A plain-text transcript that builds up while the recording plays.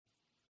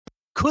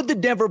Could the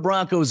Denver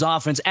Broncos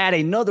offense add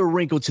another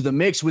wrinkle to the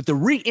mix with the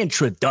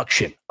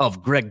reintroduction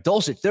of Greg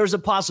Dulcich? There's a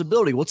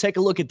possibility. We'll take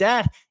a look at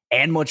that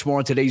and much more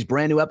on today's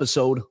brand new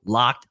episode,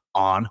 Locked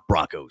on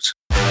Broncos.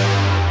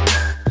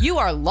 You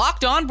are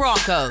Locked on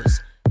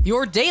Broncos,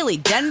 your daily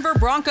Denver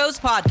Broncos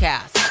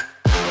podcast.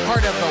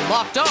 Part of the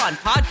Locked on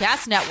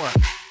Podcast Network.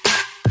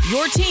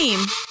 Your team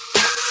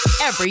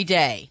every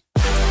day.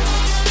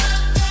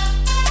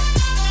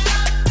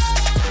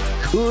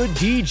 Could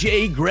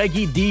DJ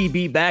Greggy D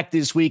be back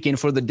this weekend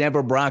for the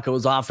Denver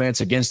Broncos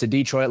offense against the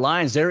Detroit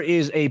Lions? There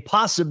is a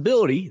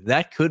possibility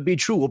that could be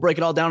true. We'll break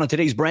it all down on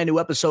today's brand new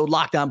episode,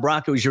 Locked on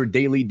Broncos, your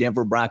daily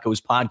Denver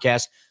Broncos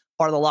podcast,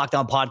 part of the Locked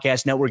on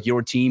Podcast Network,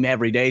 your team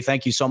every day.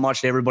 Thank you so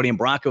much to everybody in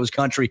Broncos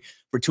country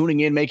for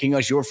tuning in, making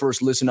us your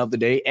first listen of the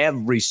day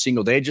every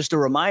single day. Just a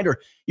reminder,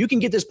 you can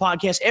get this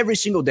podcast every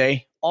single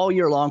day, all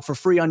year long, for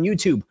free on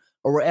YouTube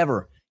or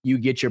wherever you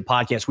get your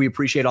podcast. We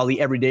appreciate all the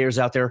everydayers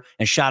out there,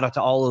 and shout out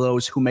to all of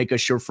those who make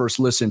us your first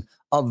listen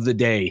of the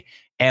day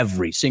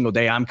every single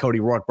day. I'm Cody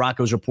Rourke,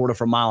 Broncos reporter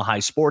for Mile High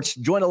Sports,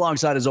 joined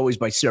alongside, as always,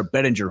 by Sarah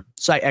Bettinger,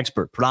 site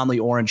expert,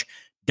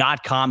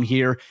 predominantlyorange.com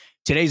here.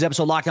 Today's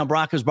episode, Locked on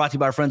Broncos, brought to you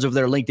by our friends over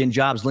there, LinkedIn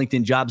Jobs.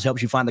 LinkedIn Jobs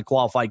helps you find the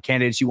qualified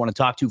candidates you want to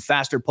talk to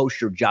faster.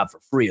 Post your job for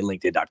free at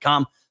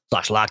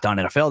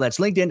linkedin.com/LockedOnNFL. That's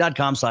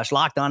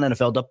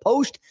linkedin.com/LockedOnNFL to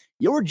post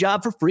your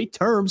job for free.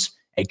 Terms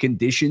and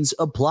conditions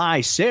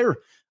apply. Sarah,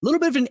 a little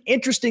bit of an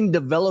interesting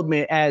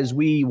development as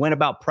we went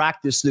about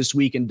practice this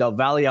week in Dove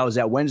Valley. I was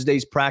at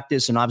Wednesday's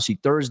practice and obviously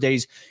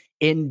Thursdays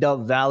in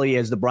Dove Valley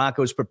as the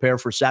Broncos prepare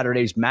for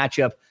Saturday's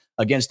matchup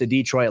against the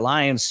Detroit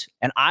Lions.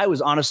 And I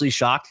was honestly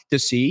shocked to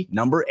see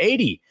number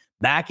 80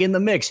 back in the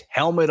mix,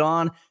 helmet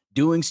on,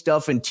 doing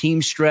stuff in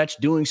team stretch,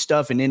 doing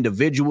stuff in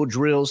individual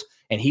drills.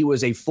 And he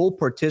was a full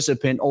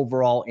participant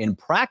overall in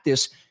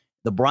practice.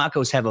 The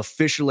Broncos have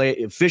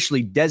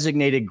officially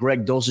designated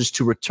Greg Dulcich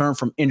to return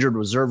from injured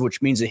reserve, which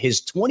means that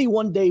his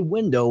 21-day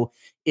window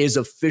is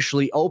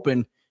officially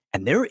open.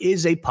 And there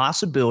is a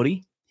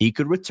possibility he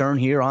could return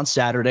here on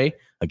Saturday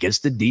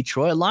against the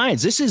Detroit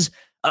Lions. This is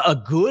a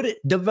good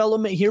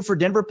development here for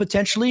Denver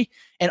potentially.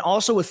 And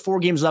also with 4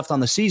 games left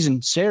on the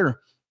season, Sarah,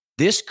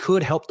 this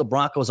could help the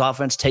Broncos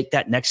offense take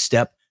that next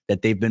step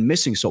that they've been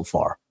missing so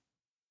far.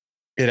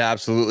 It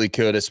absolutely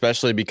could,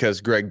 especially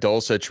because Greg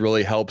Dulcich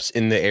really helps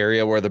in the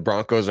area where the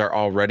Broncos are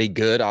already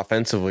good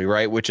offensively,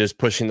 right? Which is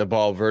pushing the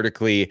ball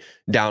vertically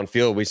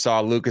downfield. We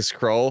saw Lucas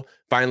Kroll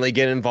finally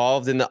get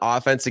involved in the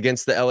offense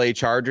against the LA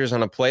Chargers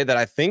on a play that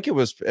I think it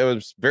was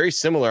very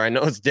similar. I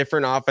know it's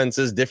different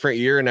offenses, different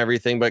year and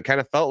everything, but it kind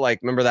of felt like,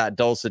 remember that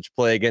Dulcich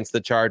play against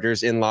the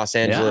Chargers in Los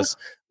Angeles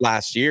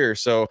last year.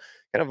 So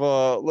kind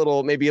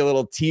of maybe a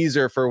little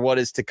teaser for what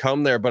is to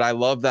come there. But I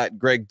love that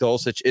Greg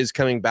Dulcich is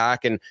coming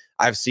back. And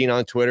I've seen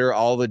on Twitter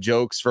all the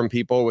jokes from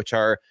people, which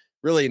are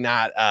really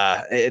not,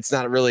 it's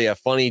not really a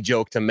funny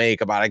joke to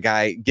make about a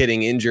guy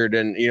getting injured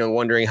and,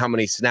 wondering how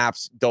many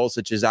snaps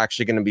Dulcich is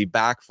actually going to be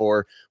back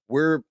for.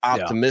 We're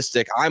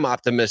optimistic. Yeah. I'm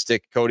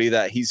optimistic, Cody,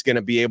 that he's going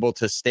to be able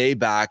to stay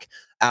back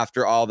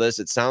after all this.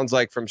 It sounds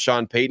like from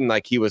Sean Payton,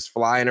 like he was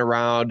flying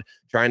around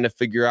trying to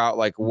figure out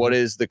like what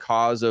is the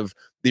cause of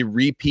the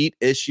repeat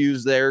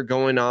issues there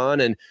going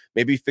on, and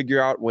maybe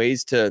figure out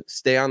ways to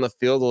stay on the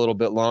field a little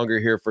bit longer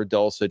here for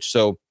Dulcich.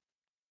 So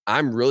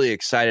I'm really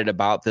excited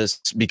about this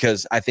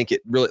because I think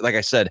it really, like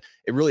I said,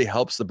 it really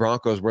helps the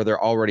Broncos where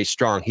they're already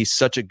strong. He's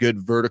such a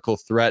good vertical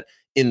threat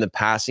in the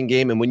passing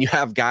game. And when you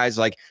have guys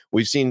like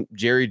we've seen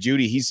Jerry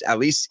Jeudy, he's at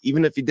least,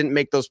 even if he didn't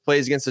make those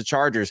plays against the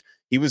Chargers,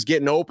 he was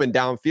getting open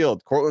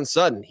downfield. Cortland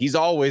Sutton, he's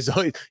always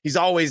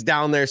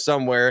down there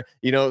somewhere,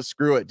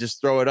 screw it,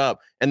 just throw it up.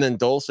 And then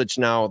Dulcich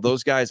now,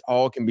 those guys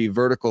all can be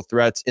vertical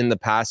threats in the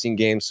passing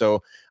game.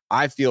 So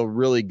I feel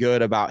really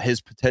good about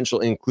his potential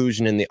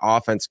inclusion in the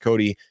offense,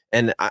 Cody.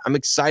 And I'm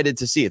excited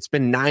to see. It's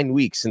been 9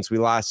 weeks since we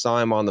last saw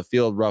him on the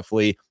field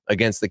roughly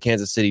against the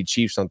Kansas City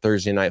Chiefs on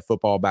Thursday Night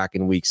Football back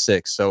in week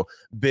 6. So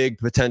big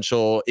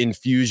potential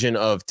infusion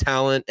of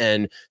talent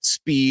and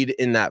speed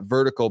in that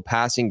vertical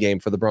passing game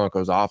for the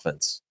Broncos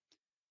offense.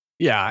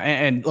 Yeah,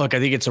 and look, I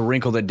think it's a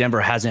wrinkle that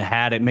Denver hasn't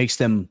had. It makes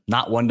them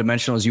not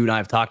one-dimensional, as you and I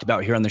have talked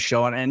about here on the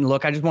show. And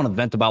look, I just want to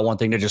vent about one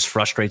thing that just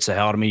frustrates the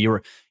hell out of me.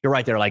 You're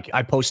right there. Like,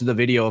 I posted the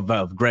video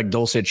of Greg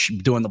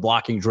Dulcich doing the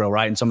blocking drill,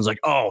 right? And someone's like,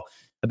 oh,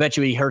 I bet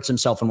you he hurts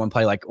himself in one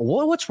play. Like,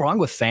 what's wrong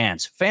with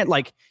fans?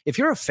 Like, if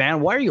you're a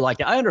fan, why are you like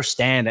that? I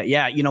understand that.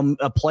 Yeah,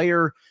 a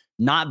player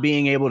not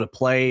being able to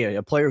play,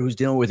 a player who's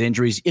dealing with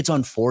injuries, it's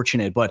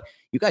unfortunate. But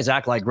you guys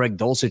act like Greg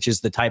Dulcich is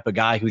the type of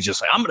guy who's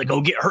just like, I'm going to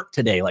go get hurt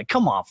today. Like,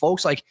 come on,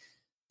 folks. Like,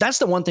 that's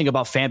the one thing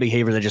about fan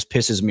behavior that just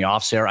pisses me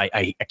off, Sarah.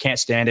 I can't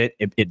stand it.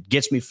 It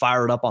gets me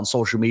fired up on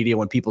social media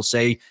when people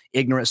say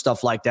ignorant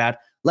stuff like that.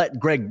 Let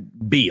Greg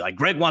be. Like,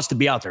 Greg wants to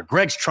be out there.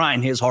 Greg's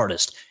trying his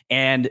hardest.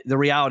 And the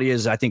reality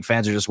is I think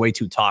fans are just way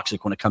too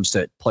toxic when it comes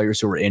to players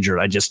who are injured.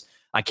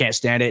 I can't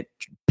stand it.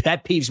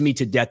 That peeves me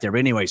to death there. But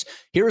anyways,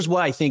 here's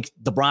what I think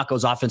the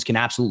Broncos offense can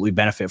absolutely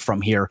benefit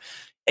from here.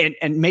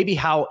 And maybe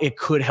how it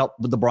could help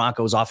the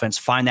Broncos offense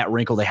find that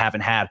wrinkle they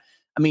haven't had.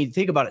 I mean,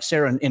 think about it,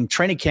 Sarah. In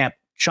training camp,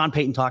 Sean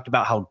Payton talked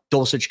about how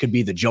Dulcich could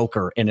be the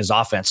Joker in his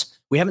offense.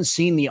 We haven't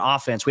seen the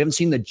offense. We haven't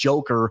seen the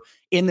Joker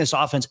in this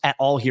offense at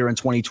all here in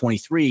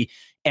 2023.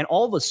 And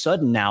all of a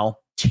sudden now,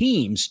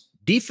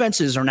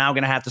 defenses are now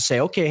going to have to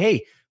say, okay,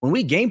 hey, when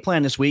we game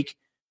plan this week,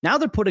 now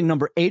they're putting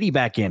number 80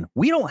 back in.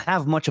 We don't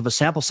have much of a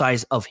sample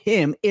size of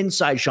him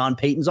inside Sean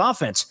Payton's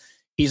offense.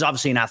 He's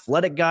obviously an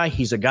athletic guy.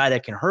 He's a guy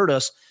that can hurt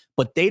us,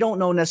 but they don't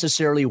know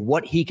necessarily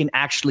what he can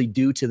actually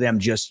do to them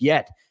just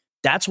yet.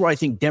 That's where I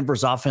think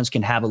Denver's offense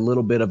can have a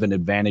little bit of an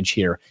advantage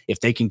here.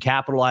 If they can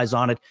capitalize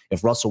on it,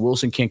 if Russell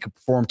Wilson can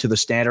perform to the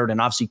standard and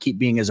obviously keep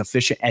being as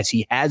efficient as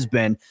he has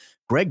been,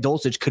 Greg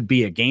Dulcich could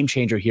be a game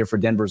changer here for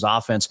Denver's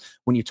offense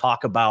when you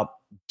talk about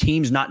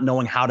teams not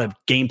knowing how to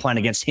game plan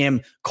against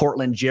him,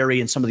 Cortland, Jerry,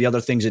 and some of the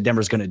other things that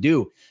Denver's going to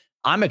do.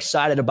 I'm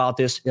excited about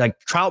this. Like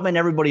Troutman,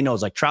 everybody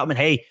knows, like Troutman,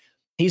 hey,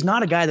 he's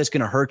not a guy that's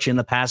going to hurt you in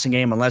the passing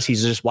game unless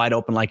he's just wide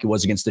open like he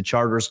was against the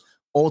Chargers.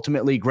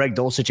 Ultimately, Greg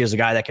Dulcich is a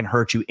guy that can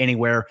hurt you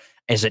anywhere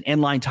as an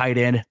inline tight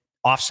end,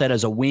 offset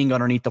as a wing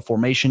underneath the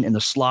formation in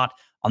the slot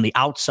on the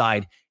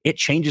outside. It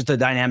changes the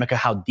dynamic of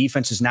how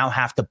defenses now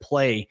have to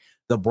play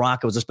the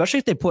Broncos, especially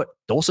if they put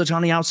Dulcich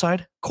on the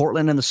outside,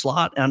 Cortland in the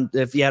slot, and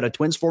if you had a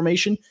twins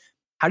formation.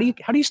 How do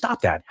you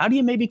stop that? How do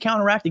you maybe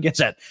counteract against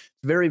that? It's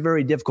very,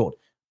 very difficult.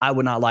 I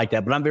would not like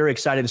that, but I'm very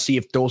excited to see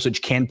if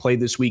Dulcich can play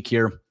this week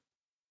here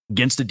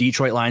against the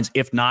Detroit Lions.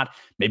 If not,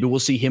 maybe we'll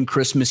see him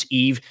Christmas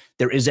Eve.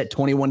 There is that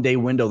 21-day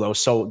window, though.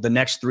 So the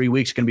next 3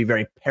 weeks are going to be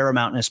very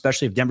paramount, and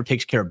especially if Denver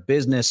takes care of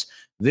business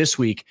this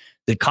week,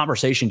 the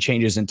conversation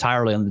changes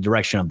entirely on the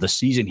direction of the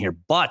season here.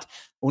 But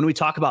when we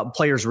talk about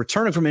players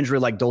returning from injury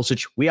like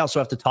Dulcich, we also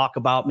have to talk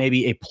about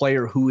maybe a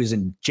player who is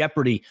in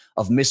jeopardy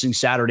of missing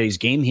Saturday's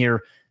game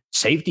here.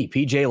 Safety,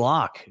 PJ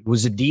Locke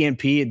was a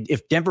DNP.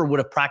 If Denver would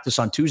have practiced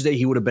on Tuesday,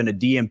 he would have been a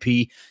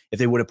DNP. If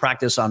they would have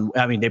practiced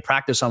they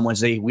practiced on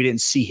Wednesday. We didn't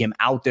see him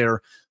out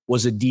there,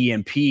 was a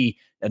DNP,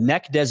 a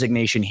neck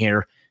designation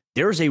here.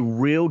 There's a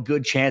real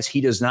good chance he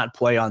does not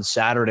play on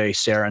Saturday,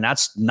 Sarah. And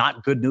that's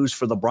not good news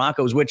for the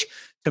Broncos, which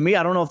to me,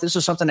 I don't know if this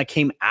is something that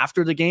came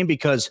after the game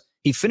because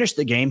he finished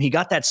the game. He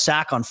got that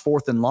sack on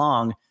 4th and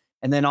long.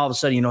 And then all of a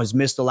sudden, he's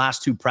missed the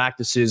last 2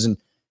 practices. And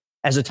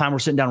as the time we're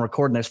sitting down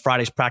recording this,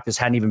 Friday's practice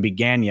hadn't even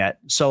began yet.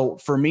 So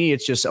for me,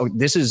 it's just,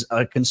 this is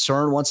a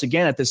concern once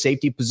again at the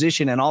safety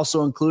position, and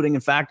also including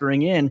and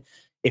factoring in,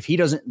 if he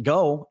doesn't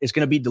go, it's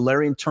going to be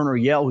Delarian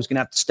Turner-Yell who's going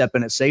to have to step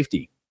in at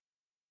safety.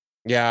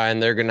 Yeah,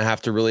 and they're going to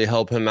have to really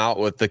help him out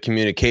with the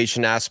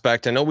communication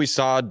aspect. I know we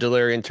saw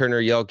Delarian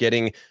Turner-Yell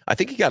I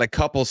think he got a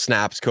couple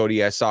snaps,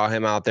 Cody. I saw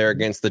him out there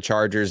against the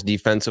Chargers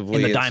defensively.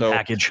 In the dime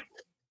package.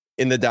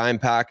 In the dime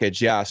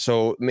package, yeah.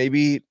 So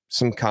maybe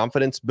some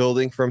confidence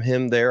building from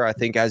him there. I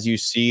think as you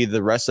see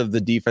the rest of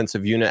the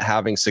defensive unit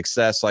having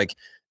success, like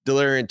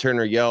Delarian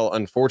Turner-Yell,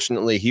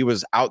 unfortunately, he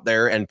was out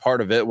there and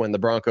part of it when the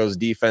Broncos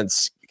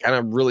defense kind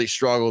of really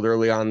struggled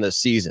early on this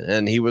season.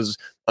 And he was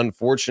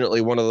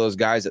unfortunately one of those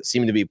guys that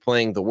seemed to be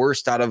playing the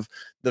worst out of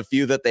the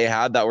few that they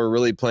had that were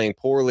really playing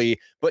poorly.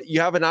 But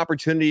you have an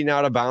opportunity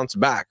now to bounce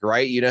back,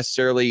 right? You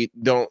necessarily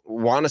don't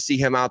want to see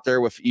him out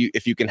there if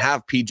you can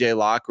have PJ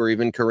Locke or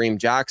even Kareem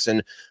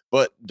Jackson.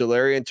 But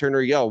Delarian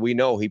Turner-Yell, we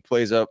know he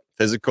plays a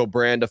physical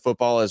brand of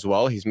football as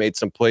well. He's made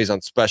some plays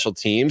on special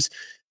teams.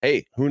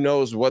 Hey, who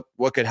knows what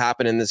could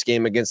happen in this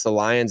game against the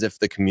Lions if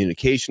the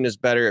communication is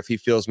better, if he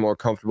feels more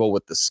comfortable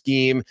with the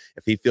scheme,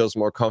 if he feels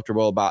more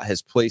comfortable about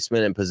his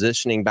placement and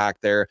positioning back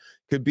there.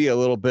 Could be a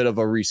little bit of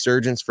a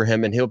resurgence for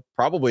him, and he'll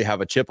probably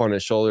have a chip on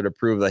his shoulder to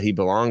prove that he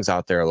belongs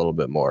out there a little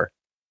bit more.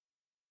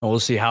 We'll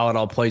see how it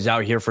all plays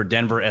out here for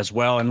Denver as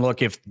well. And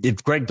look, if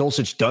Greg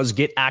Dulcich does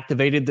get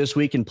activated this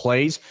week and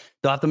plays,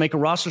 they'll have to make a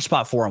roster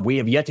spot for him. We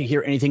have yet to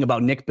hear anything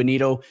about Nick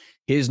Bonito,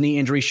 his knee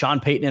injury.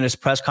 Sean Payton in his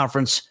press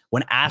conference,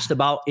 when asked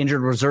about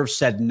injured reserve,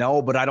 said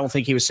no, but I don't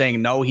think he was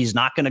saying no, he's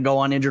not going to go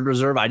on injured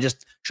reserve.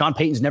 Sean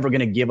Payton's never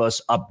going to give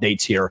us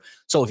updates here.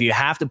 So if you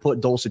have to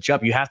put Dulcich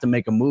up, you have to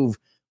make a move.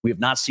 We have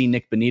not seen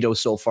Nick Bonito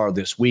so far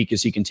this week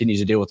as he continues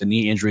to deal with the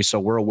knee injury. So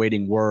we're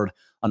awaiting word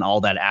on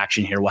all that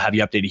action here. We'll have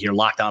you updated here.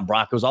 Locked On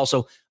Broncos.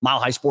 Also,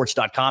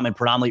 milehighsports.com and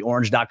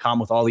predominantlyorange.com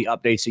with all the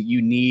updates that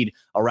you need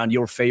around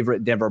your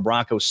favorite Denver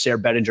Broncos. Sarah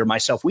Bettinger,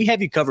 myself, we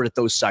have you covered at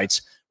those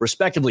sites,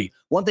 respectively.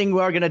 One thing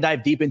we are going to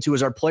dive deep into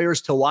is our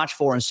players to watch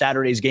for in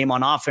Saturday's game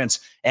on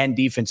offense and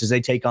defense as they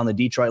take on the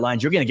Detroit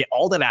Lions. You're going to get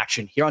all that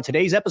action here on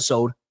today's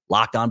episode,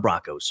 Locked On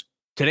Broncos.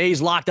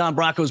 Today's Locked On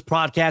Broncos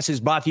podcast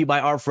is brought to you by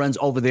our friends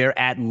over there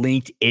at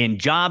LinkedIn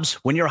Jobs.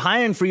 When you're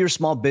hiring for your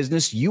small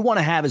business, you want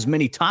to have as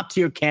many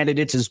top-tier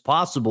candidates as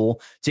possible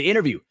to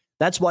interview.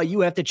 That's why you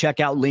have to check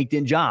out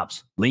LinkedIn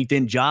Jobs.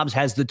 LinkedIn Jobs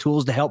has the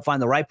tools to help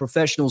find the right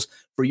professionals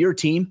for your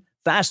team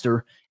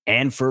faster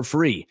and for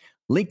free.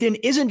 LinkedIn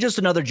isn't just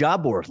another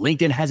job board.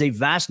 LinkedIn has a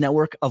vast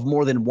network of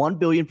more than 1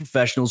 billion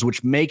professionals,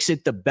 which makes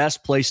it the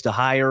best place to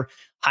hire.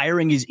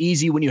 Hiring is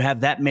easy when you have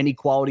that many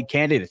quality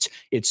candidates.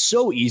 It's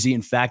so easy,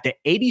 in fact, that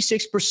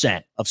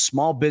 86% of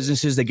small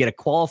businesses that get a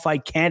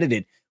qualified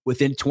candidate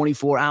within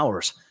 24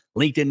 hours.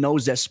 LinkedIn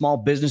knows that small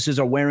businesses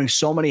are wearing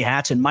so many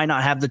hats and might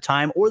not have the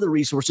time or the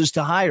resources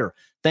to hire.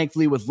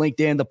 Thankfully, with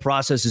LinkedIn, the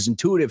process is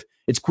intuitive.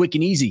 It's quick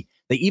and easy.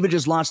 They even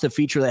just launched a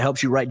feature that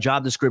helps you write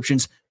job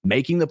descriptions,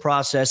 making the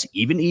process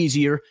even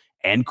easier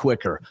and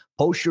quicker.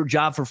 Post your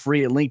job for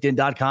free at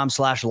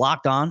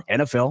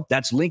linkedin.com/LockedOnNFL.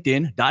 That's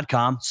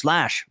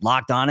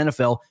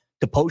linkedin.com/LockedOnNFL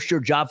to post your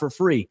job for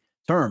free.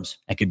 Terms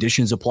and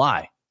conditions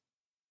apply.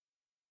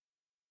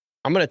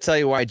 I'm going to tell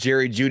you why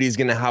Jerry Jeudy is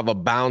going to have a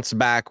bounce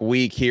back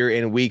week here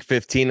in week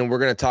 15. And we're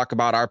going to talk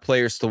about our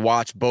players to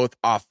watch both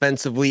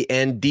offensively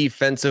and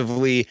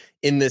defensively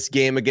in this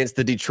game against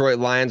the Detroit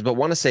Lions. But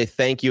want to say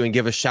thank you and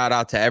give a shout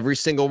out to every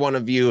single one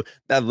of you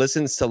that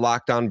listens to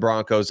Locked On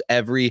Broncos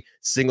every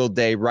single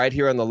day right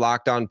here on the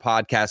Locked On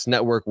Podcast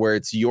Network, where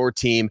it's your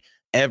team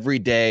every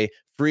day.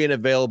 Free and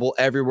available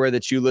everywhere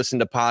that you listen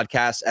to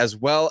podcasts, as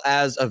well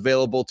as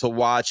available to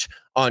watch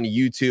on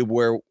YouTube,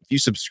 where if you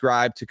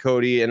subscribe to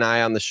Cody and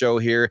I on the show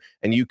here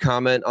and you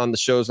comment on the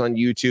shows on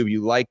YouTube,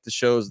 you like the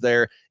shows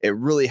there, it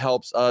really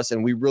helps us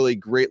and we really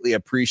greatly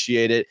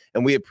appreciate it.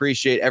 And we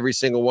appreciate every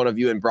single one of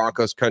you in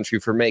Broncos country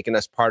for making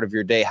us part of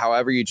your day,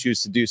 however you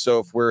choose to do so.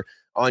 If we're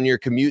on your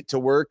commute to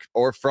work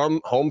or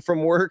from home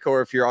from work,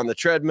 or if you're on the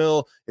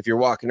treadmill, if you're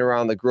walking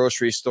around the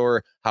grocery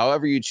store,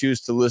 however you choose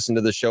to listen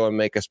to the show and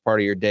make us part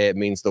of your day, it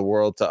means the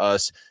world to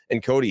us.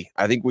 And Cody,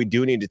 I think we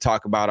do need to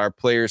talk about our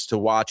players to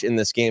watch in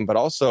this game, but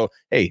also,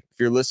 hey, if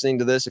you're listening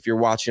to this, if you're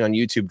watching on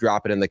YouTube,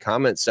 drop it in the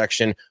comments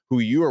section who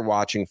you are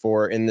watching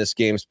for in this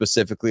game,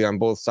 specifically on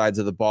both sides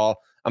of the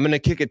ball. I'm going to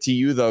kick it to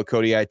you though,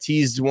 Cody. I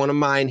teased one of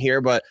mine here,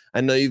 but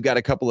I know you've got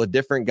a couple of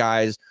different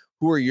guys.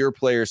 Who are your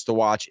players to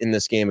watch in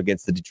this game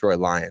against the Detroit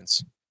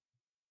Lions?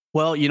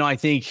 Well, I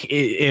think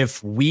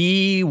if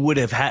we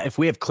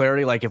have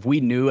clarity, like if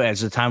we knew as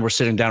the time we're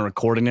sitting down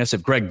recording this,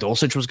 if Greg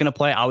Dulcich was going to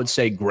play, I would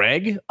say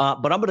Greg.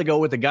 But I'm going to go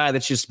with the guy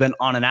that's just been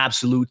on an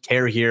absolute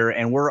tear here,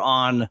 and we're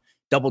on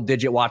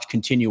double-digit watch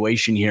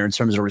continuation here in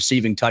terms of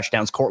receiving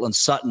touchdowns. Courtland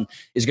Sutton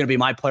is going to be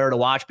my player to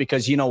watch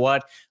because you know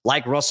what?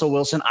 Like Russell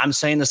Wilson, I'm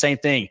saying the same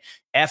thing.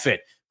 F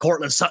it.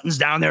 Courtland Sutton's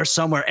down there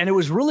somewhere. And it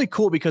was really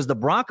cool because the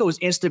Broncos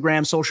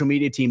Instagram social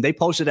media team, they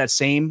posted that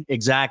same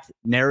exact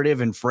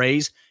narrative and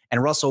phrase,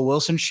 and Russell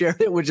Wilson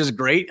shared it, which is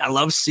great. I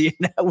love seeing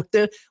that with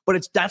it.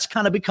 But that's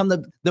kind of become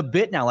the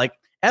bit now. Like,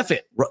 F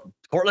it.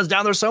 Courtland's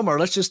down there somewhere.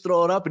 Let's just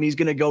throw it up and he's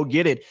going to go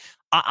get it.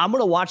 I'm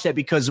going to watch that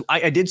because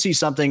I did see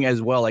something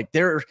as well. Like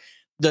the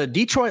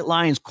Detroit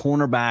Lions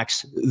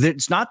cornerbacks,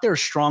 it's not their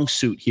strong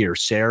suit here,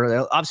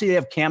 Sarah. Obviously, they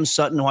have Cam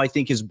Sutton, who I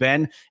think has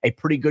been a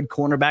pretty good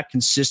cornerback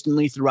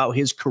consistently throughout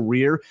his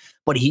career,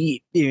 but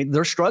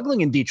they're struggling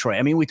in Detroit.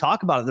 I mean, we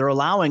talk about it. They're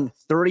allowing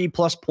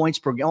 30-plus points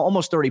per game,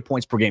 almost 30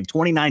 points per game,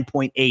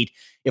 29.8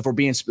 if we're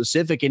being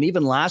specific. And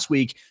even last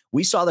week,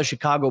 we saw the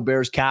Chicago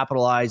Bears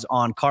capitalize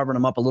on carving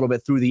them up a little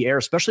bit through the air,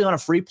 especially on a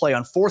free play.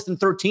 On 4th and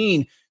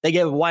 13, they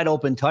gave a wide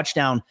open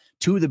touchdown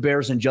to the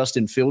Bears and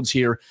Justin Fields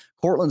here.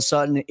 Courtland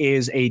Sutton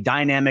is a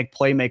dynamic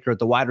playmaker at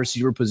the wide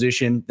receiver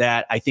position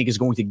that I think is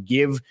going to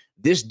give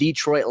this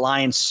Detroit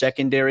Lions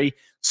secondary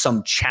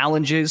some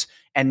challenges.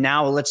 And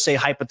now let's say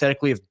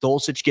hypothetically, if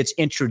Dulcich gets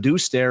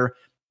introduced there,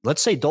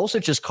 let's say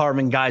Dulcich is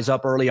carving guys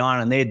up early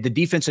on and the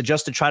defense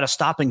adjusts to try to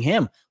stopping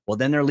him. Well,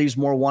 then there leaves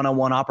more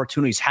one-on-one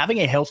opportunities. Having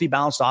a healthy,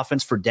 balanced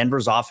offense for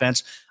Denver's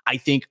offense, I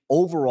think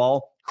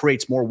overall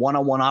creates more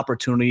one-on-one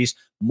opportunities,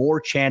 more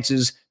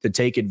chances to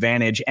take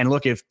advantage. And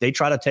look, if they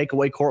try to take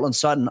away Courtland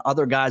Sutton,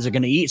 other guys are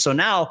going to eat. So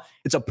now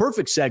it's a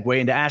perfect segue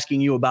into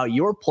asking you about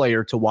your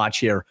player to watch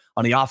here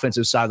on the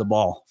offensive side of the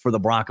ball for the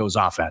Broncos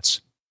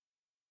offense.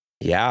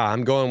 Yeah,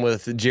 I'm going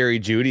with Jerry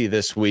Jeudy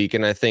this week.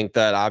 And I think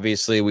that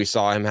obviously we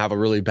saw him have a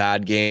really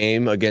bad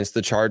game against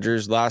the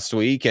Chargers last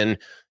week. And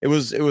it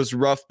was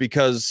rough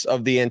because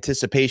of the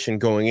anticipation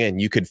going in.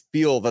 You could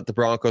feel that the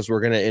Broncos were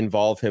going to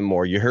involve him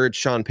more. You heard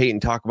Sean Payton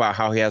talk about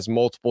how he has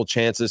multiple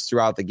chances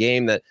throughout the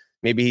game that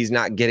maybe he's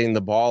not getting the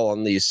ball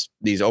on these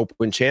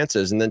open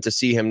chances. And then to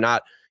see him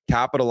not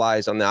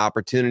capitalize on the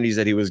opportunities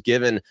that he was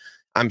given,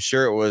 I'm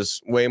sure it was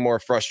way more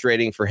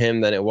frustrating for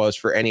him than it was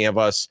for any of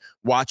us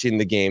watching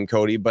the game,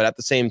 Cody. But at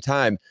the same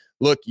time,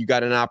 look, you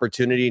got an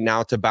opportunity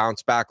now to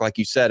bounce back, like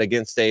you said,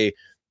 against a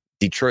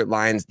Detroit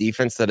Lions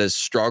defense that has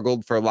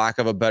struggled, for lack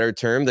of a better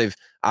term. They've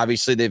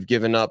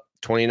given up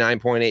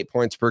 29.8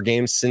 points per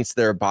game since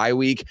their bye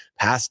week.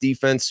 Pass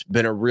defense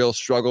been a real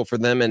struggle for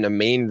them, and the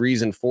main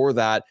reason for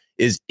that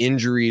is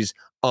injuries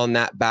on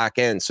that back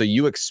end. So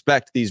you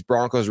expect these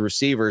Broncos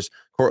receivers,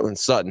 Courtland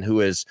Sutton,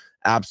 who is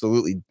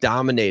absolutely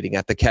dominating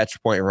at the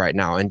catch point right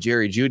now, and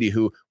Jerry Jeudy,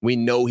 who we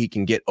know he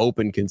can get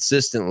open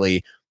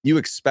consistently. You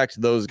expect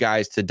those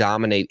guys to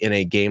dominate in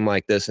a game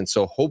like this. And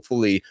so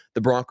hopefully the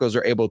Broncos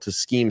are able to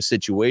scheme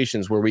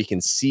situations where we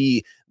can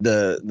see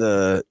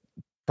the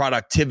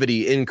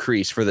productivity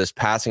increase for this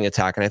passing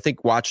attack. And I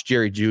think watch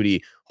Jerry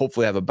Jeudy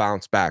hopefully have a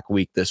bounce back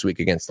week this week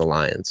against the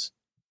Lions.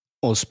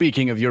 Well,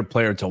 speaking of your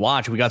player to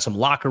watch, we got some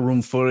locker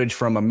room footage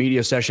from a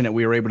media session that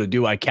we were able to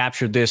do. I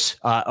captured this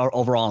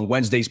overall on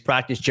Wednesday's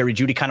practice. Jerry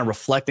Jeudy kind of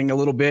reflecting a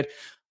little bit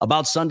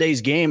about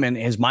Sunday's game, and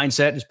his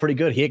mindset is pretty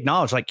good. He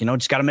acknowledged,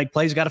 just got to make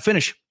plays, got to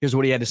finish. Here's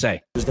what he had to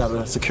say. Just got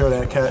to secure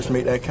that catch,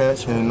 make that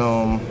catch, and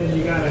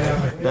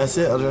that's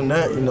it. Other than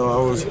that, I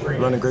was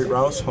running great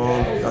routes.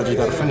 I just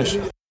got to finish.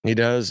 He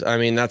does. I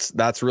mean,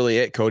 that's really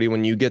it, Cody.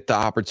 When you get the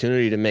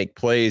opportunity to make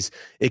plays,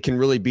 it can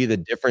really be the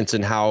difference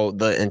in how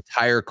the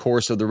entire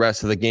course of the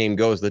rest of the game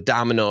goes, the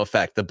domino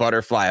effect, the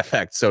butterfly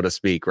effect, so to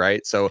speak,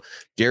 right? So,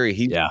 Jerry,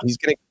 he's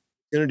getting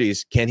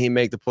opportunities. Can he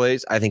make the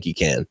plays? I think he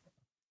can.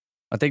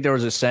 I think there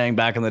was a saying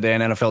back in the day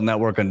on NFL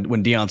Network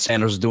when Deion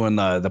Sanders was doing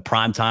the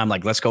prime time,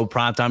 let's go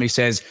prime time. He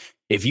says,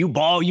 if you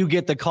ball, you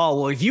get the call.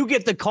 Well, if you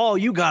get the call,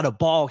 you got a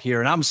ball here.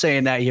 And I'm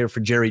saying that here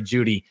for Jerry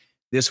Jeudy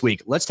this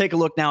week. Let's take a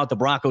look now at the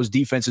Broncos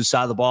defensive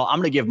side of the ball. I'm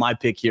going to give my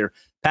pick here.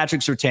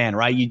 Patrick Surtain,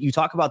 right? You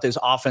talk about this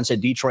offense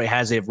that Detroit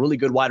has. They have really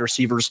good wide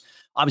receivers.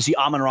 Obviously,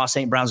 Amon-Ra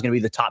St. Brown is going to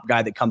be the top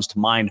guy that comes to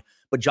mind.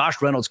 But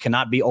Josh Reynolds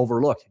cannot be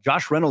overlooked.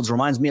 Josh Reynolds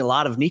reminds me a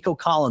lot of Nico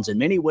Collins in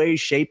many ways,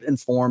 shape, and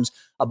forms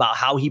about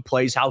how he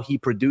plays, how he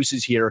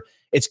produces here.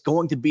 It's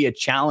going to be a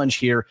challenge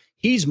here.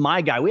 He's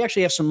my guy. We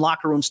actually have some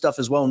locker room stuff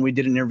as well. When we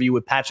did an interview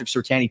with Patrick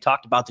Surtain, he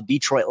talked about the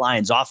Detroit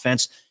Lions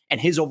offense and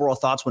his overall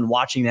thoughts when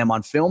watching them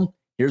on film.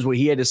 Here's what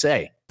he had to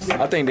say.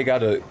 I think they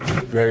got a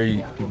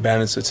very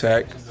balanced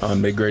attack.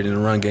 They're great in the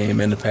run game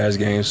and the pass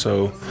game,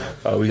 so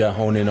we got to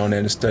hone in on that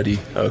and study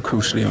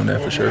crucially on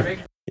that for sure.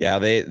 Yeah,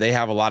 they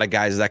have a lot of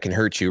guys that can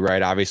hurt you,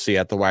 right? Obviously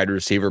at the wide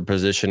receiver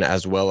position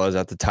as well as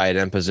at the tight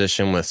end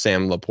position with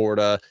Sam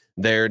Laporta.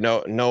 There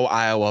no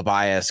Iowa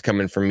bias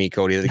coming from me,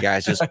 Cody. The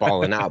guy's just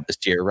balling out this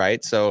year,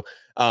 right? So,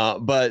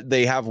 but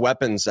they have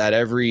weapons at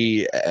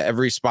every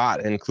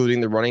spot,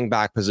 including the running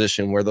back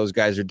position, where those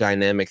guys are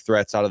dynamic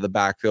threats out of the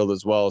backfield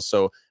as well.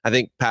 So I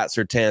think Pat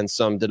Surtain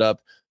summed it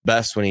up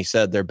best when he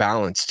said they're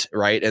balanced,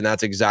 right? And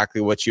that's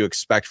exactly what you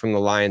expect from the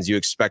Lions. You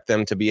expect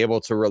them to be able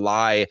to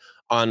rely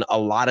on a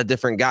lot of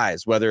different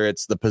guys, whether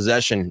it's the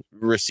possession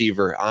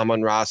receiver,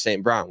 Amon-Ra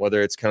St. Brown,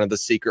 whether it's kind of the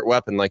secret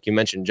weapon, like you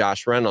mentioned,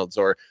 Josh Reynolds,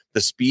 or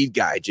the speed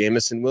guy,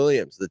 Jamison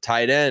Williams, the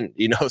tight end,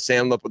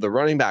 Sam up with the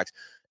running backs.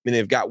 I mean,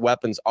 they've got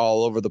weapons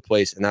all over the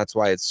place, and that's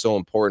why it's so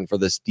important for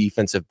this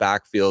defensive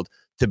backfield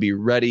to be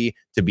ready,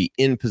 to be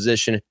in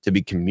position, to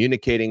be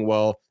communicating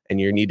well, and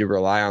you need to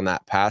rely on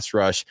that pass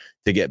rush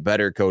to get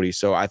better, Cody.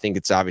 So I think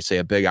it's obviously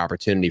a big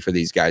opportunity for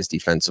these guys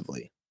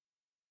defensively.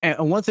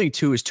 And one thing,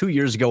 too, is 2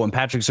 years ago when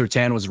Patrick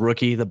Surtain was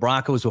rookie, the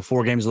Broncos with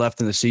 4 games left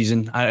in the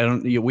season.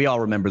 We all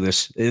remember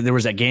this. There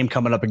was that game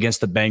coming up against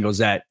the Bengals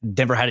that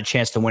Denver had a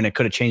chance to win. It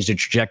could have changed the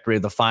trajectory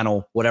of the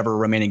final, whatever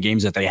remaining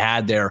games that they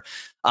had there.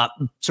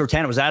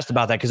 Surtain was asked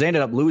about that because they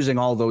ended up losing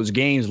all those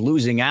games,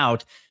 losing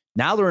out.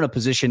 Now they're in a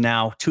position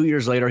now, 2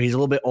 years later, he's a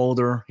little bit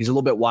older. He's a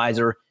little bit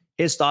wiser.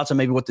 His thoughts on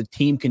maybe what the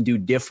team can do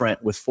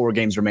different with 4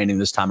 games remaining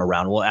this time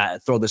around. We'll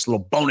throw this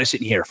little bonus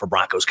in here for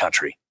Broncos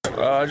country.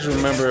 I just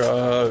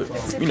remember,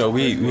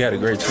 we had a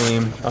great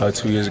team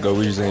 2 years ago.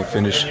 We just didn't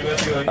finish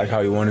like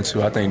how we wanted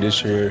to. I think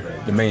this year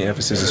the main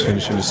emphasis is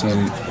finishing the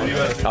season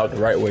out the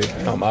right way.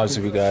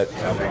 Obviously, we got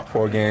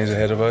 4 games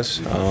ahead of us,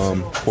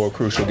 4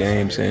 crucial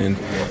games, and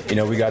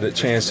we got a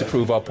chance to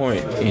prove our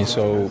point, and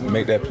so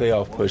make that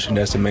playoff push, and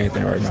that's the main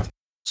thing right now.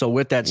 So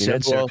with that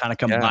said, sir, kind of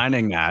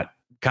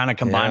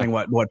combining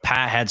what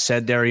Pat had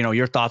said there,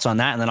 your thoughts on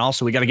that. And then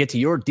also we got to get to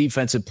your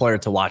defensive player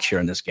to watch here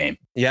in this game.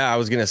 Yeah, I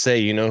was going to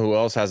say, who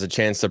else has a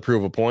chance to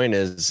prove a point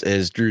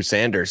is Drew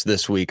Sanders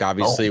this week.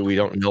 Obviously, we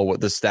don't know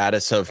what the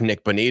status of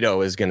Nick Bonito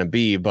is going to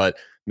be, but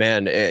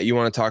man, you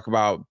want to talk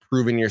about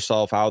proving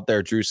yourself out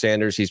there. Drew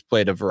Sanders, he's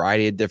played a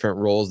variety of different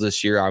roles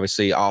this year,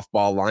 obviously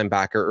off-ball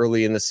linebacker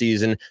early in the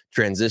season,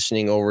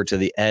 transitioning over to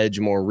the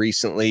edge more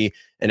recently.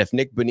 And if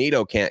Nick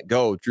Bonito can't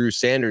go, Drew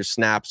Sanders'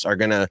 snaps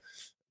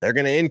they're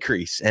going to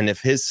increase. And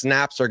if his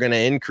snaps are going to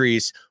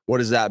increase, what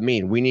does that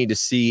mean? We need to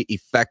see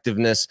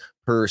effectiveness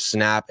per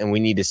snap, and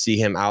we need to see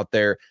him out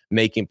there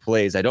making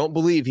plays. I don't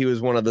believe he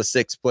was one of the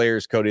 6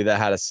 players, Cody, that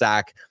had a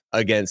sack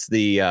against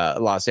the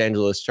Los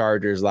Angeles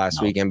Chargers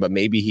last weekend, but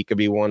maybe he could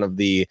be one of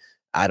the,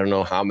 I don't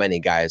know how many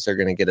guys are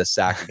going to get a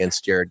sack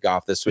against Jared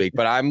Goff this week,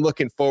 but I'm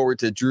looking forward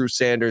to Drew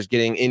Sanders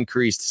getting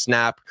increased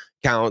snap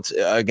count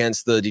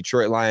against the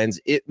Detroit Lions.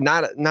 It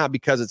not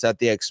because it's at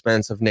the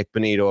expense of Nick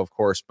Bonito, of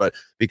course, but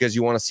because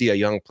you want to see a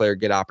young player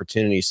get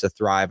opportunities to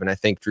thrive. And I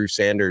think Drew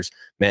Sanders,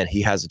 man,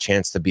 he has a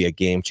chance to be a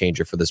game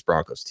changer for this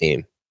Broncos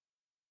team.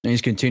 And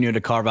he's continuing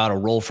to carve out a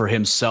role for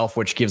himself,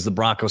 which gives the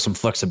Broncos some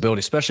flexibility,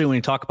 especially when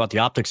you talk about the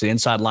optics of the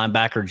inside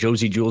linebacker,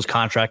 Josie Jewell's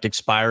contract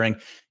expiring.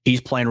 He's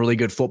playing really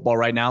good football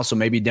right now, so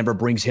maybe Denver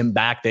brings him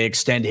back. They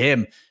extend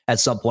him at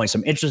some point.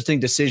 Some interesting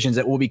decisions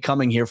that will be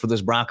coming here for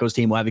this Broncos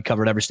team. We'll have you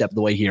covered every step of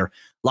the way here.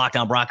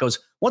 Lockdown Broncos.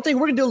 One thing,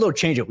 we're going to do a little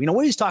change up. We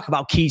always talk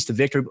about keys to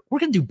victory, but we're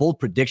going to do bold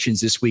predictions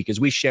this week as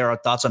we share our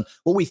thoughts on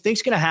what we think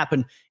is going to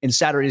happen in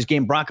Saturday's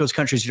game. Broncos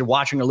country, if you're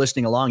watching or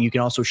listening along, you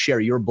can also share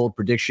your bold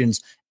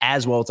predictions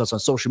as well with us on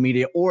social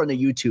media or in the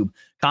YouTube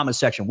comment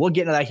section. We'll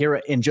get into that here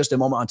in just a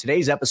moment on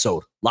today's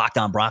episode,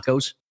 Lockdown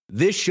Broncos.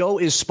 This show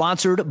is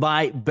sponsored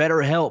by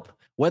BetterHelp.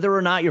 Whether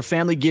or not your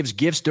family gives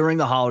gifts during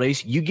the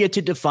holidays, you get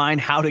to define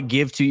how to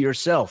give to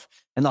yourself.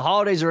 And the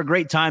holidays are a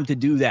great time to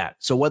do that.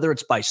 So whether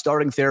it's by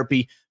starting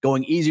therapy,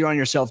 going easier on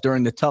yourself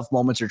during the tough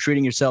moments, or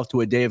treating yourself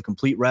to a day of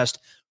complete rest,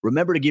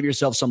 remember to give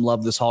yourself some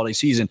love this holiday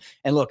season.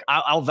 And look,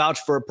 I'll vouch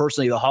for it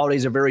personally. The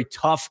holidays are very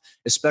tough,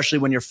 especially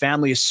when your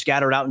family is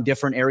scattered out in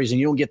different areas and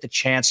you don't get the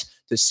chance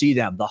to see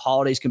them. The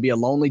holidays can be a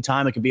lonely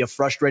time. It can be a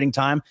frustrating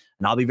time.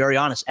 And I'll be very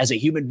honest, as a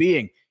human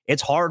being,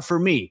 it's hard for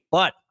me,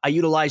 but I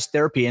utilize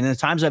therapy. And the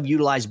times I've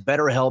utilized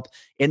BetterHelp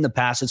in the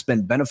past, it's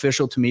been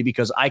beneficial to me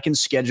because I can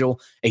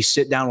schedule a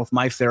sit down with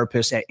my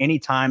therapist at any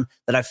time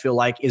that I feel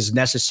like is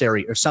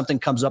necessary, or something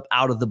comes up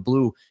out of the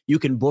blue. You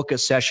can book a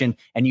session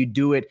and you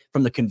do it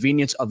from the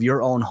convenience of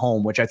your own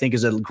home, which I think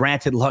is a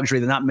granted luxury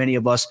that not many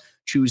of us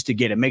choose to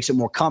get. It makes it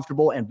more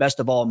comfortable, and best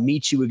of all,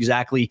 meets you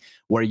exactly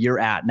where you're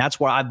at. And that's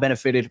where I've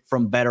benefited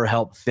from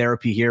BetterHelp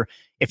therapy here.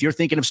 If you're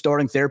thinking of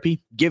starting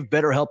therapy, give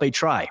BetterHelp a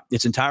try.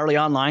 It's entirely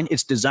online.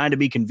 It's designed to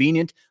be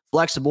convenient,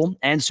 flexible,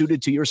 and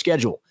suited to your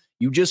schedule.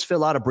 You just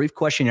fill out a brief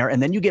questionnaire,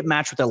 and then you get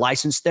matched with a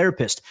licensed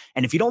therapist.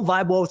 And if you don't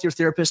vibe well with your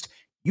therapist,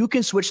 you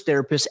can switch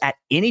therapists at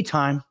any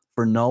time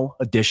for no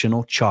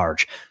additional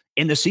charge.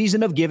 In the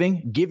season of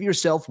giving, give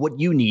yourself what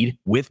you need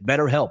with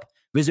BetterHelp.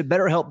 Visit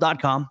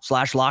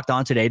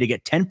BetterHelp.com/lockedon today to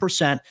get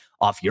 10%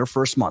 off your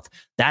first month.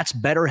 That's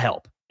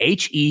BetterHelp,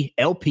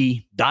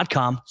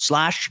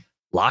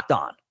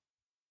 HELP.com/lockedon.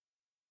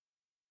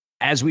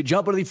 As we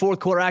jump into the fourth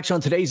quarter action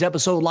on today's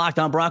episode, Locked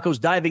On Broncos,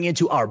 diving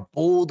into our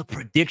bold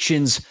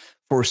predictions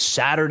for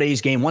Saturday's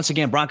game. Once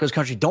again, Broncos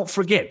country, don't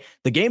forget,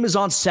 the game is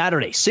on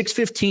Saturday,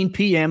 6:15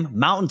 p.m.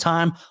 Mountain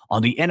Time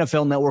on the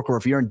NFL Network, or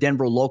if you're in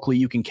Denver locally,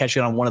 you can catch it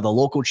on one of the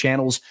local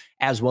channels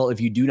as well. If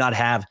you do not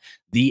have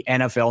the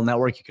NFL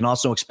Network, you can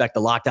also expect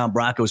the Locked On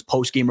Broncos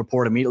post-game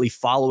report immediately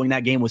following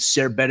that game with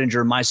Sarah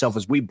Bettinger and myself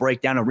as we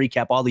break down and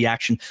recap all the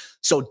action.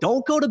 So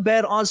don't go to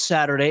bed on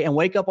Saturday and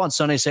wake up on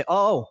Sunday and say,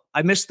 oh,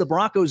 I missed the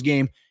Broncos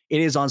game. It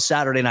is on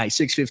Saturday night,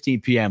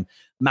 6:15 p.m.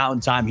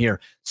 Mountain Time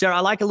here. Sarah, I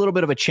like a little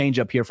bit of a change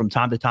up here from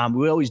time to time.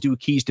 We always do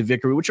keys to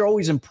victory, which are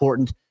always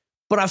important,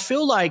 but I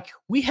feel like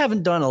we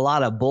haven't done a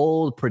lot of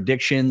bold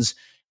predictions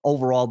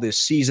overall this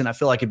season. I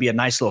feel like it'd be a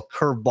nice little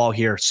curveball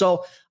here.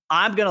 So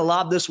I'm going to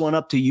lob this one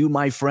up to you,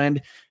 my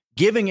friend,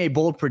 giving a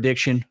bold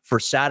prediction for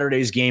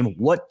Saturday's game.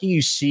 What do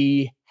you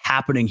see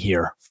happening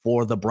here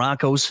for the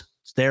Broncos?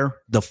 There,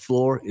 the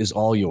floor is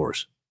all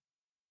yours.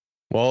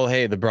 Well,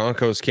 hey, the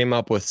Broncos came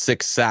up with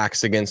 6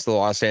 sacks against the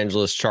Los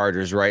Angeles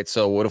Chargers, right?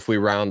 So what if we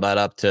round that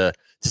up to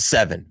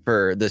 7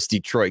 for this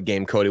Detroit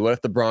game, Cody? What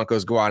if the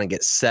Broncos go out and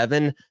get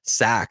 7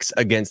 sacks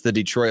against the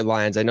Detroit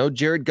Lions? I know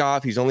Jared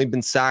Goff, he's only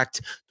been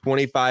sacked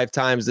 25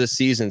 times this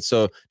season.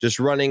 So just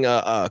running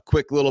a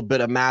quick little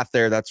bit of math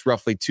there, that's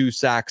roughly 2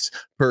 sacks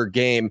per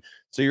game.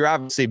 So you're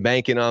obviously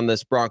banking on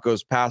this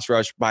Broncos pass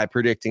rush by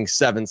predicting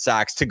 7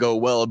 sacks to go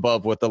well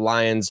above what the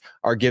Lions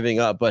are giving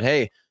up. But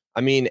hey, I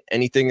mean,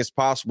 anything is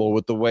possible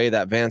with the way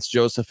that Vance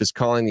Joseph is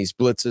calling these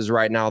blitzes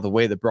right now, the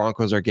way the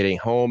Broncos are getting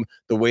home,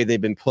 the way they've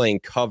been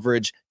playing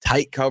coverage,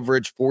 tight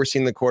coverage,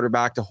 forcing the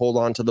quarterback to hold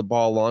on to the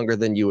ball longer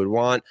than you would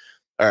want,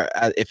 or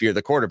if you're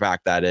the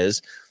quarterback, that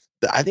is.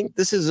 I think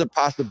this is a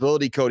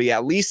possibility, Cody,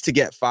 at least to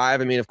get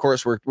 5. I mean, of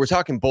course, we're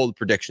talking bold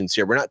predictions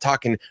here. We're not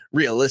talking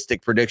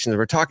realistic predictions.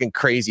 We're talking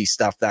crazy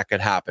stuff that could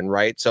happen,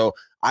 right? So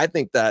I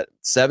think that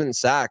 7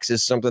 sacks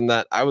is something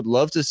that I would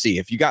love to see.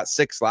 If you got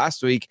 6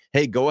 last week,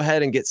 hey, go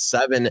ahead and get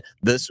 7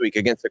 this week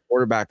against a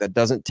quarterback that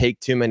doesn't take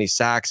too many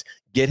sacks.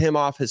 Get him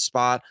off his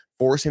spot,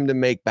 force him to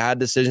make bad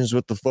decisions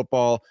with the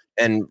football.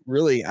 And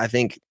really, I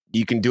think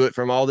you can do it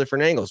from all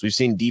different angles. We've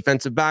seen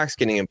defensive backs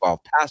getting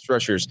involved, pass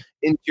rushers,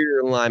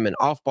 interior linemen,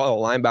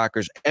 off-ball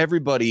linebackers.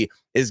 Everybody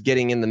is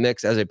getting in the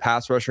mix as a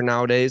pass rusher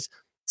nowadays.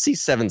 See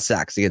 7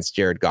 sacks against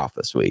Jared Goff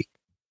this week.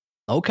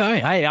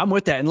 Okay, I'm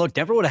with that. And look,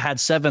 Denver would have had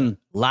 7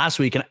 last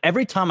week. And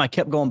every time I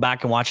kept going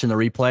back and watching the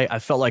replay, I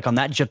felt like on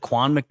that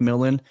Jaquan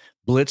McMillan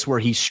blitz where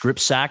he strip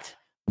sacked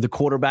the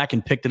quarterback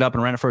and picked it up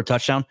and ran it for a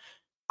touchdown,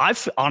 I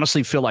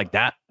honestly feel like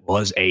that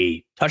was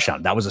a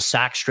touchdown. That was a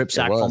sack, strip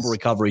sack, fumble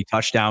recovery,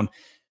 touchdown.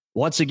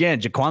 Once again,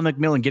 Jaquan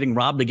McMillan getting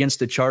robbed against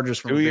the Chargers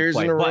from 2 years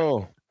in a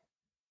row.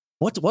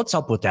 What's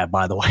up with that,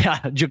 by the way?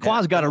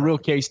 Jaquan's got a real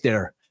case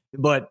there.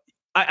 But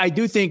I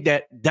do think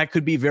that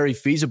could be very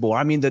feasible.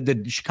 I mean,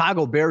 the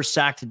Chicago Bears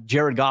sacked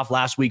Jared Goff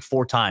last week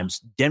 4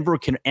 times. Denver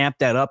can amp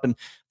that up. And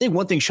I think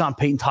one thing Sean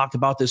Payton talked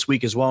about this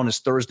week as well in his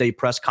Thursday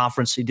press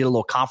conference, he did a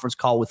little conference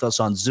call with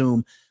us on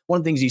Zoom. One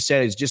of the things he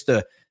said is just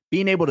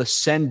being able to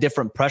send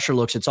different pressure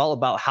looks. It's all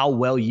about how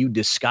well you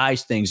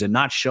disguise things and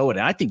not show it.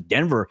 And I think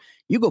Denver,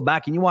 you go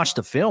back and you watch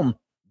the film,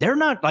 they're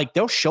not like,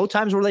 they'll show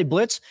times where they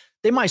blitz.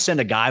 They might send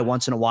a guy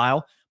once in a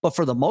while, but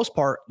for the most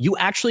part, you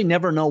actually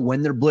never know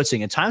when they're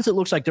blitzing. At times it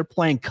looks like they're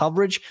playing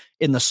coverage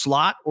in the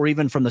slot or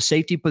even from the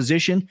safety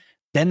position.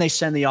 Then they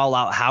send the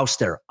all-out house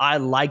there. I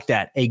like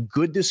that. A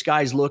good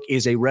disguise look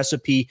is a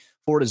recipe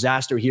for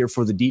disaster here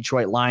for the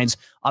Detroit Lions.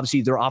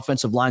 Obviously, their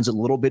offensive line's a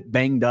little bit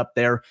banged up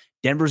there.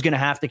 Denver's going to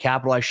have to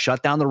capitalize,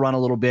 shut down the run a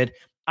little bit.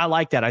 I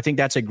like that. I think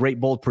that's a great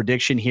bold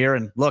prediction here.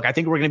 And look, I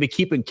think we're going to be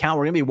keeping count.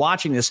 We're going to be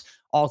watching this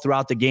all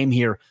throughout the game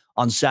here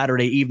on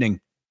Saturday evening.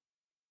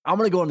 I'm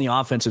going to go on the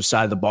offensive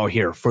side of the ball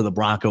here for the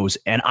Broncos,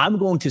 and I'm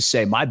going to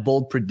say my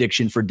bold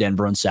prediction for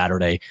Denver on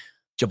Saturday,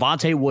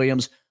 Javonte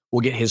Williams will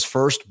get his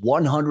first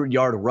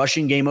 100-yard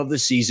rushing game of the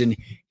season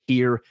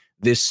here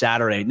this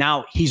Saturday.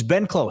 Now, he's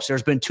been close.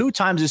 There's been 2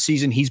 times this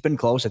season he's been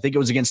close. I think it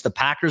was against the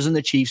Packers and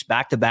the Chiefs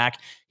back-to-back.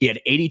 He had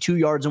 82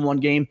 yards in one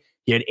game.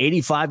 He had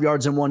 85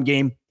 yards in one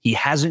game. He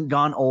hasn't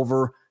gone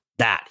over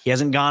that. He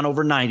hasn't gone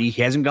over 90.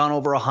 He hasn't gone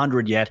over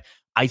 100 yet.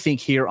 I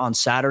think here on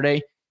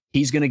Saturday,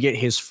 he's going to get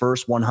his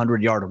first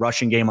 100-yard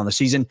rushing game on the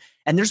season.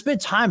 And there's been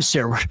times,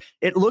 Sarah, where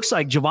it looks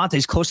like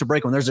Javonte's close to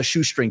break when there's a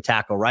shoestring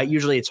tackle, right?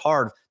 Usually it's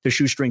hard to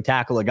shoestring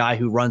tackle a guy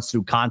who runs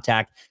through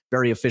contact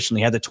very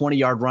efficiently. He had the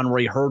 20-yard run where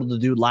he hurdled the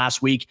dude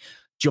last week.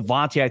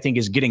 Javonte, I think,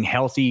 is getting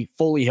healthy,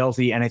 fully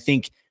healthy. And I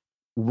think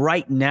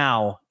right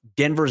now,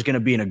 Denver is going to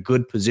be in a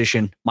good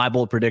position. My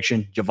bold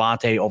prediction,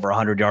 Javonte over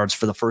 100 yards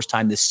for the first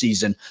time this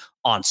season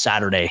on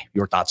Saturday.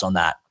 Your thoughts on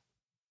that?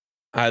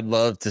 I'd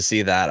love to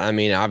see that. I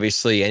mean,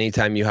 obviously,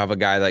 anytime you have a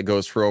guy that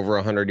goes for over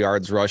 100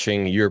 yards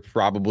rushing, you're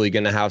probably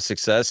going to have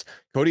success.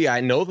 Cody, I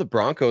know the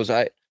Broncos.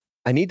 I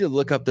need to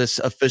look up this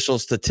official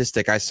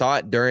statistic. I saw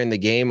it during the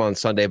game on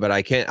Sunday, but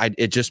I can't.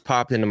 It just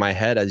popped into my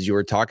head as you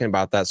were talking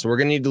about that. So we're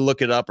going to need to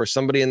look it up, or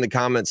somebody in the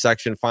comment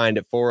section find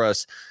it for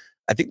us.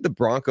 I think the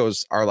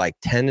Broncos are like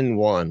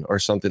 10-1 or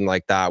something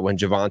like that when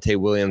Javonte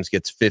Williams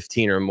gets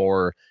 15 or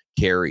more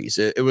carries.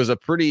 It was a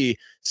pretty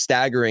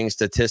staggering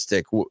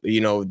statistic.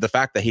 You know, the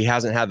fact that he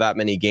hasn't had that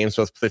many games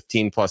with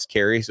 15 plus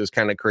carries was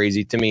kind of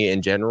crazy to me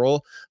in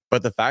general.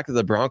 But the fact that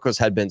the Broncos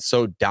had been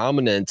so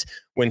dominant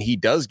when he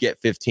does get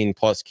 15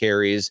 plus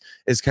carries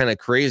is kind of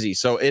crazy.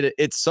 So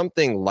it's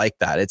something like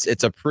that.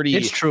 It's a pretty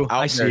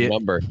out there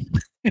number.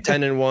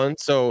 10-1.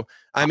 So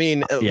I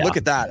mean, look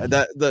at that.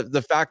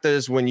 The fact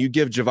is, when you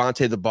give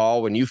Javonte the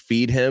ball, when you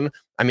feed him,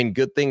 I mean,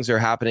 good things are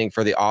happening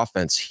for the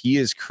offense. He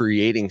is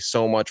creating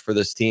so much for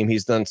this team.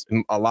 He's done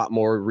a lot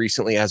more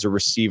recently as a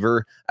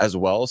receiver as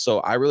well.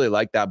 So I really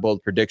like that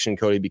bold prediction,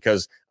 Cody,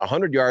 because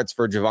 100 yards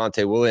for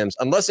Javonte Williams,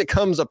 unless it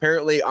comes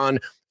apparently on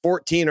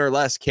 14 or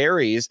less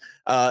carries,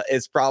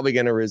 it's probably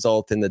going to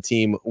result in the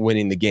team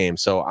winning the game.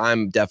 So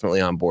I'm definitely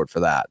on board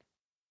for that.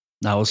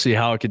 Now we'll see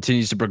how it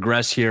continues to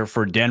progress here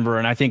for Denver.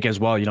 And I think as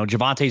well, you know,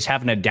 Javonte's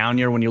having a down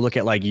year when you look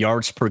at like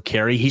yards per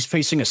carry. He's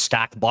facing a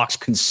stacked box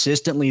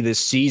consistently this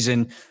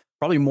season,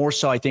 probably more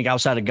so, I think,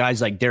 outside of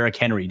guys like Derrick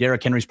Henry.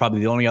 Derrick Henry's probably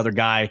the only other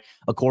guy,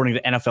 according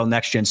to NFL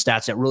Next Gen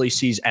stats, that really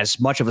sees as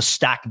much of a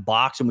stacked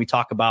box. And we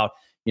talk about,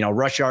 you know,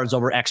 rush yards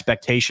over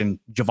expectation.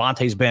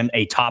 Javonte's been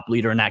a top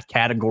leader in that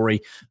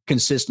category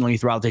consistently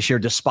throughout this year,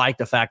 despite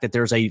the fact that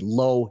there's a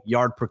low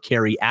yard per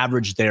carry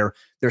average there.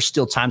 There's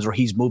still times where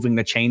he's moving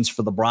the chains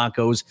for the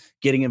Broncos,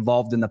 getting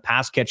involved in the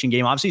pass catching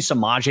game. Obviously,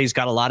 Samaje's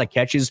got a lot of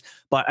catches,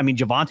 but I mean,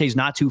 Javonte's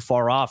not too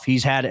far off.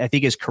 He's had, I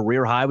think his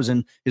career high was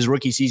in his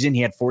rookie season.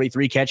 He had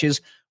 43 catches.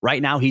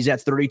 Right now, he's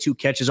at 32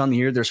 catches on the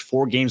year. There's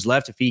 4 games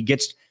left. If he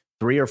gets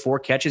 3 or 4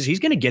 catches, he's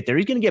going to get there.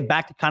 He's going to get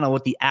back to kind of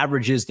what the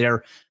average is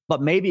there.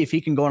 But maybe if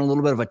he can go on a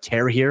little bit of a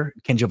tear here,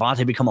 can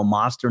Javonte become a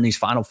monster in these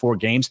final 4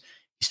 games?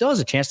 He still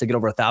has a chance to get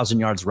over 1,000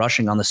 yards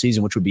rushing on the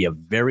season, which would be a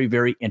very,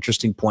 very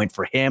interesting point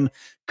for him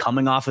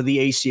coming off of the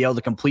ACL,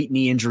 the complete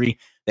knee injury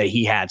that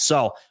he had.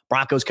 So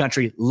Broncos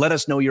country, let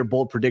us know your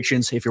bold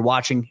predictions. If you're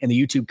watching in the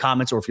YouTube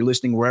comments or if you're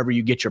listening wherever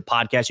you get your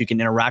podcast, you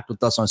can interact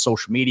with us on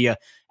social media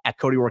at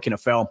Cody Rourke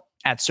NFL,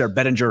 at Sarah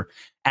Bettinger,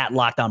 at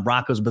Locked On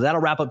Broncos. But that'll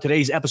wrap up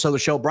today's episode of the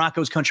show.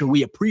 Broncos country,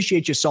 we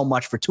appreciate you so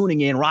much for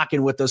tuning in,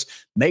 rocking with us.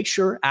 Make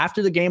sure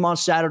after the game on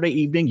Saturday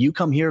evening, you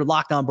come here,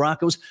 Locked On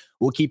Broncos.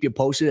 We'll keep you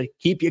posted,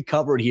 keep you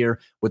covered here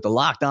with the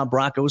Locked On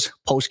Broncos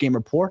post-game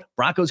report.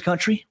 Broncos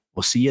country,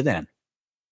 we'll see you then.